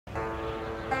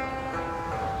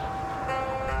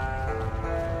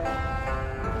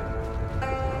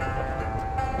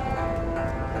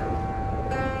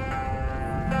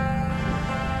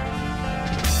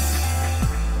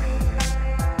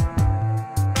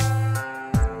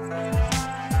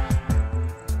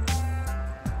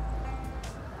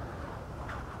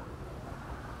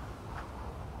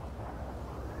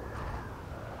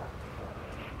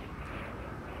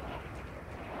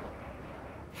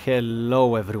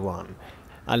Hello everyone,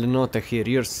 Alnota here,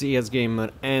 your CS gamer,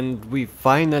 and we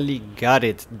finally got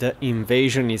it. The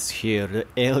invasion is here, the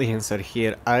aliens are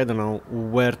here. I don't know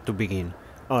where to begin.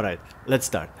 Alright, let's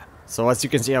start. So as you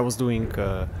can see, I was doing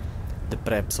the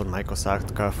preps on my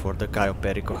Kosatka for the Cayo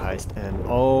Perico heist, and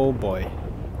oh boy,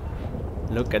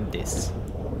 look at this.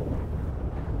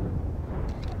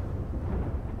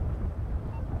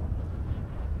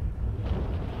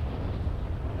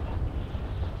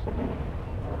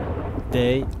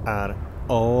 They are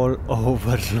all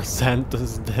over Los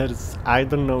Santos. There's, I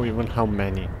don't know even how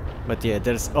many, but yeah,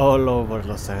 there's all over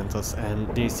Los Santos, and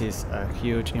this is a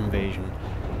huge invasion.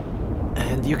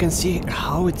 And you can see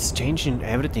how it's changing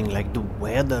everything, like the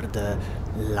weather, the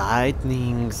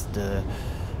lightnings, the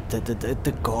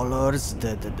colors,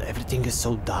 everything is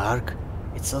so dark.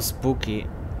 It's so spooky.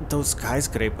 Those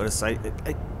skyscrapers,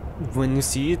 when you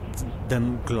see it,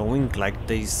 them glowing like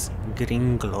this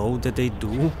green glow that they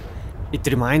do, it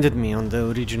reminded me on the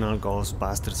original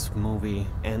Ghostbusters movie.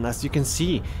 And as you can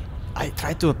see, I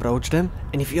tried to approach them,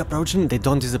 and if you approach them, they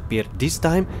don't disappear. This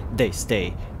time, they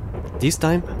stay. This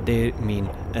time, they mean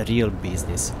a real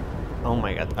business. Oh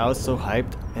my god, I was so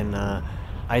hyped, and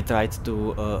I tried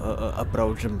to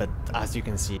approach them, but as you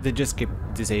can see, they just keep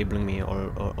disabling me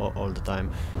all the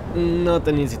time. Not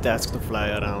an easy task to fly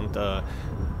around.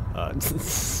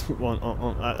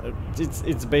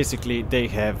 It's basically they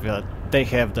have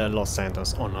the Los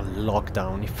Santos on a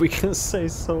lockdown, if we can say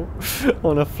so,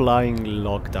 on a flying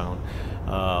lockdown.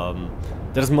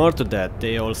 There's more to that.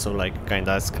 They also like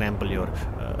kinda scramble your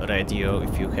radio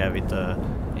if you have it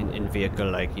in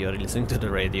vehicle, like you're listening to the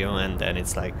radio, and then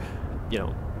it's like, you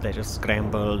know, they just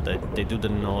scramble, they do the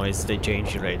noise, they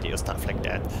change your radio, stuff like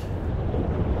that.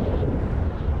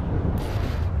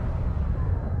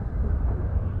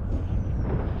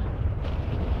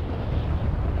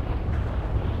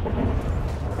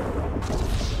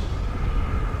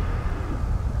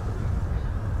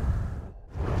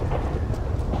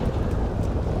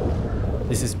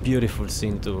 This is beautiful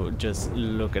scene to just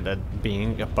look at that,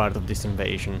 being a part of this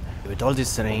invasion. With all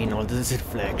this rain, all these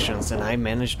reflections, and I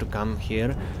managed to come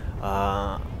here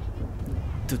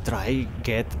to try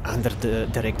get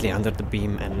directly under the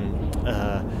beam, and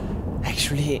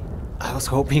actually I was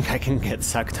hoping I can get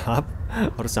sucked up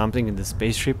or something in the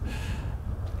spaceship,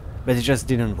 but it just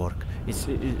didn't work.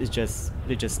 It just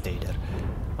stayed there.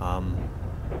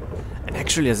 And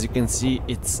actually, as you can see,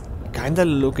 it's kinda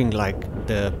looking like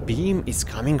the beam is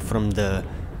coming from the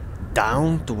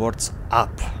down towards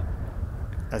up,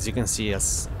 as you can see,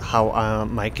 as how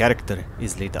my character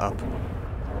is lit up.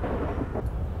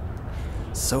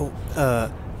 So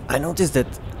I noticed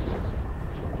that,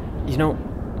 you know,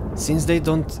 since they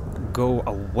don't go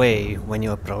away when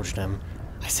you approach them,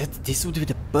 I said this would be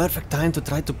the perfect time to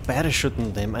try to parachute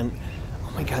on them, and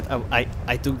oh my god,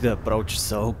 I took the approach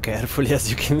so carefully. As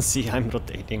you can see, I'm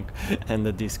rotating and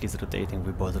the disc is rotating,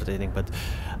 we're both rotating, but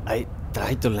I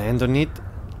tried to land on it,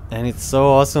 and it's so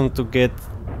awesome to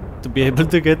be able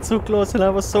to get so close, and I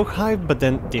was so hyped, but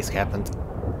then this happened.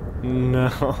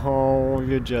 No,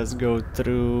 you just go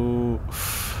through.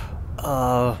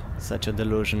 Oh, such a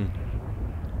delusion.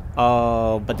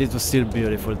 Oh, but it was still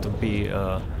beautiful to be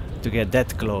to get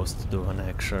that close to do an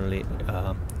actually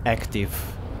active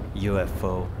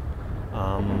UFO.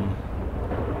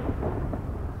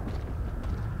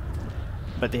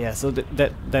 But yeah, so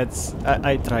that's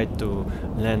I tried to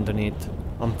land on it.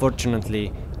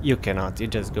 Unfortunately, you cannot. You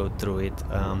just go through it.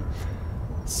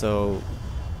 So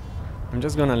I'm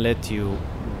just gonna let you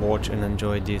watch and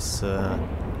enjoy this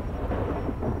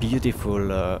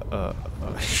beautiful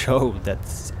show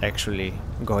that's actually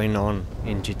going on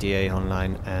in GTA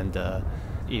Online. And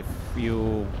if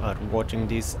you are watching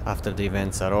this after the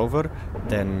events are over,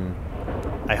 then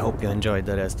I hope you enjoyed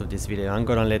the rest of this video. I'm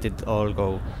gonna let it all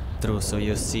go through so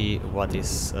you see what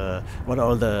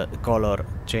all the color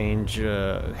change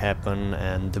happen,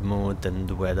 and the mood and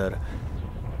the weather.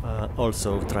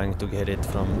 Also trying to get it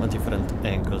from different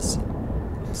angles.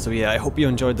 So yeah, I hope you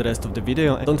enjoyed the rest of the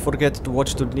video, and don't forget to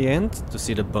watch to the end to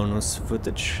see the bonus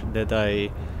footage that I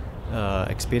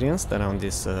experienced around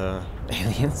these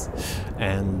aliens.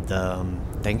 And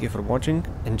thank you for watching.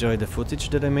 Enjoy the footage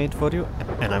that I made for you,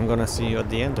 and I'm gonna see you at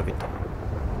the end of it.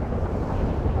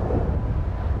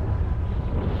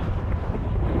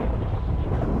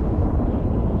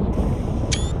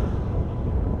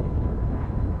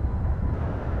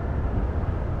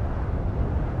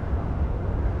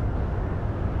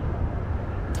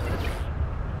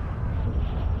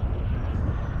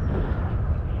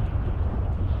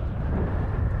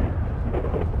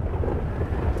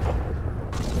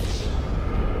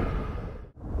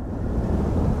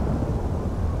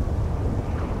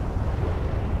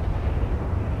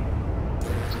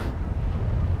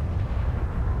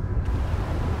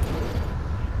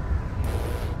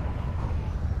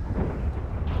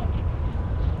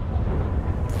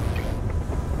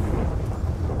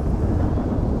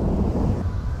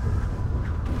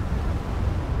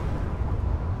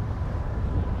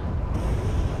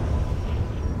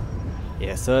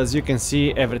 yeah, so as you can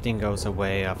see, everything goes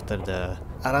away after the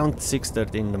around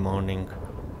 6:30 in the morning.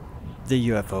 The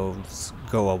UFOs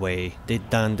go away, they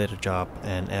done their job,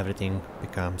 and everything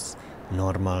becomes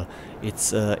normal.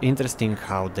 It's interesting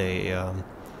how they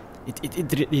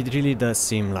it really does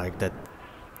seem like that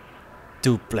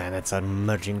two planets are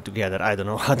merging together. I don't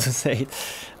know how to say it,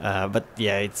 but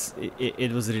yeah,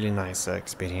 it was really nice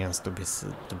experience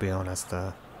to be honest.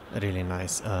 Really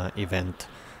nice event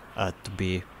to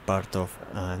be part of,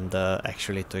 and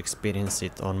actually to experience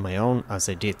it on my own as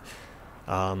I did.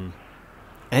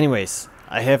 Anyways,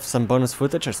 I have some bonus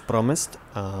footage as promised,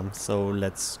 so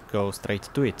let's go straight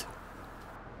to it.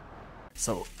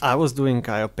 So I was doing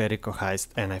Cayo Perico heist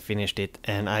and I finished it,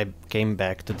 and I came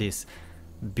back to this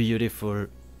beautiful,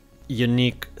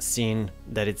 unique scene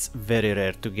that it's very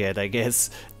rare to get, I guess,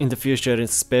 in the future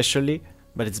especially,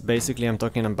 but it's basically, I'm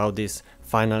talking about this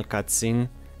final cutscene.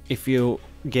 If you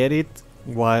get it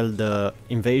while the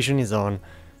invasion is on,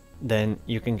 then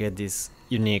you can get these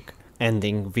unique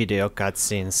ending video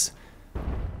cutscenes.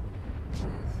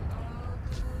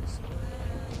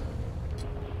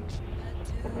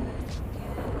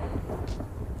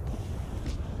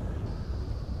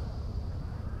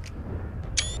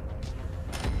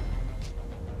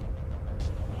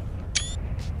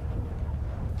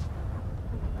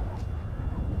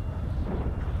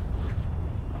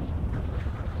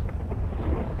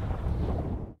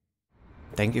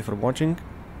 Thank you for watching,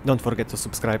 don't forget to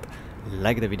subscribe,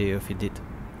 like the video if you did,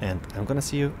 and I'm gonna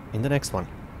see you in the next one.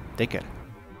 Take care.